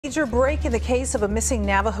Major break in the case of a missing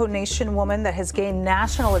Navajo Nation woman that has gained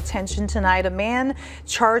national attention tonight. A man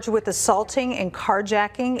charged with assaulting and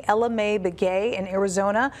carjacking Ella Mae Begay in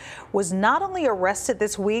Arizona was not only arrested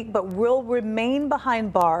this week, but will remain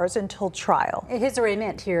behind bars until trial. His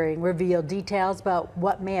arraignment hearing revealed details about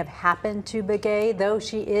what may have happened to Begay, though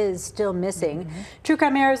she is still missing. True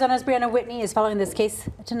Crime Arizona's Brianna Whitney is following this case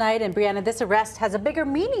tonight. And Brianna, this arrest has a bigger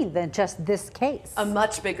meaning than just this case. A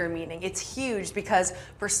much bigger meaning. It's huge because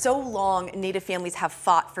for so long, Native families have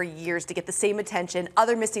fought for years to get the same attention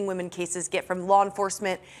other missing women cases get from law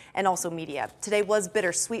enforcement and also media. Today was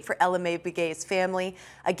bittersweet for Ella Mae Begay's family.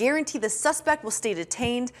 A guarantee the suspect will stay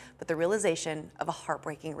detained, but the realization of a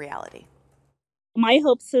heartbreaking reality. My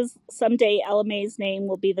hopes is someday Ella Mae's name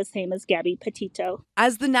will be the same as Gabby Petito.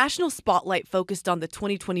 As the national spotlight focused on the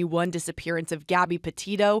 2021 disappearance of Gabby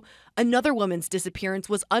Petito, another woman's disappearance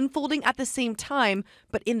was unfolding at the same time,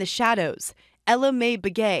 but in the shadows. Ella Mae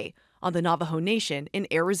Begay on the Navajo Nation in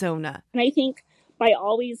Arizona. And I think by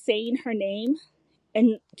always saying her name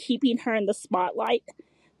and keeping her in the spotlight,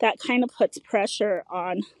 that kind of puts pressure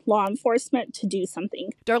on law enforcement to do something.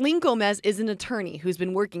 Darlene Gomez is an attorney who's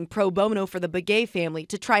been working pro bono for the Begay family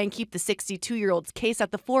to try and keep the 62-year-old's case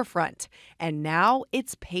at the forefront. And now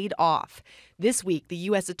it's paid off. This week, the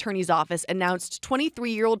U.S. Attorney's Office announced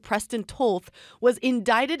 23-year-old Preston Tolth was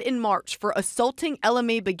indicted in March for assaulting Ella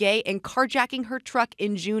Mae Begay and carjacking her truck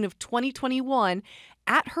in June of 2021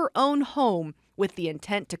 at her own home with the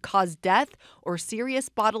intent to cause death or serious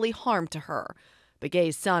bodily harm to her.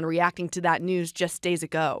 Begay's son reacting to that news just days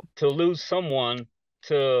ago. To lose someone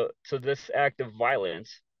to this act of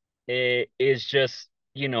violence is just,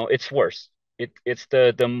 it's worse. It's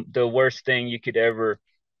the worst thing you could ever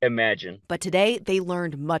imagine. But today they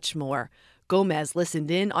learned much more. Gomez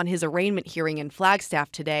listened in on his arraignment hearing in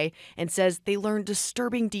Flagstaff today and says they learned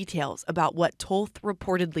disturbing details about what Tolth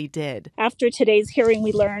reportedly did. After today's hearing,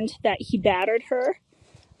 we learned that he battered her,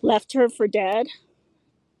 left her for dead.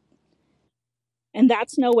 And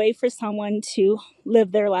that's no way for someone to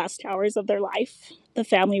live their last hours of their life. The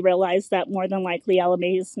family realized that more than likely Ella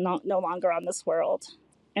Mae is no longer on this world.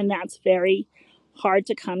 And that's very hard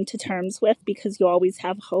to come to terms with because you always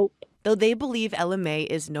have hope. Though they believe Ella Mae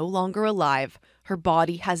is no longer alive, her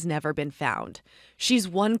body has never been found. She's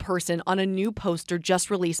one person on a new poster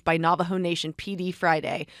just released by Navajo Nation PD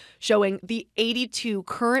Friday, showing the 82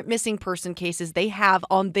 current missing person cases they have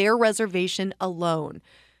on their reservation alone.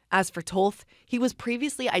 As for Tolth, he was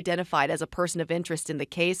previously identified as a person of interest in the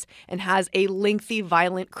case and has a lengthy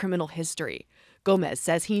violent criminal history. Gomez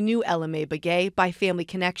says he knew Ella Mae Begay by family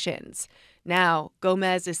connections. Now,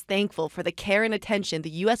 Gomez is thankful for the care and attention the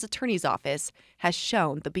U.S. Attorney's Office has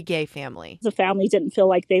shown the Begay family. The family didn't feel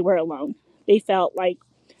like they were alone. They felt like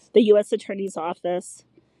the U.S. Attorney's Office,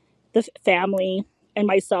 the family, and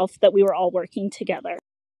myself, that we were all working together.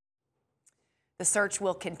 The search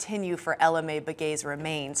will continue for Ella Mae Begay's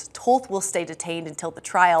remains. Tolth will stay detained until the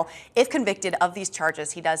trial. If convicted of these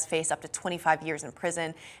charges, he does face up to 25 years in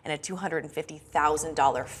prison and a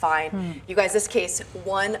 $250,000 fine. You guys, this case,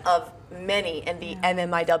 one of many in the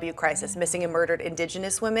MMIW crisis, missing and murdered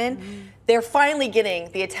Indigenous women. They're finally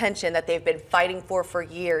getting the attention that they've been fighting for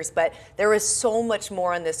years, but there is so much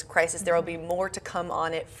more on this crisis. There will be more to come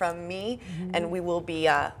on it from me, and we will be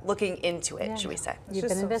looking into it, should we say. You've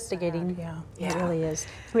been investigating. Yeah. It really is.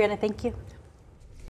 Brianna, thank you.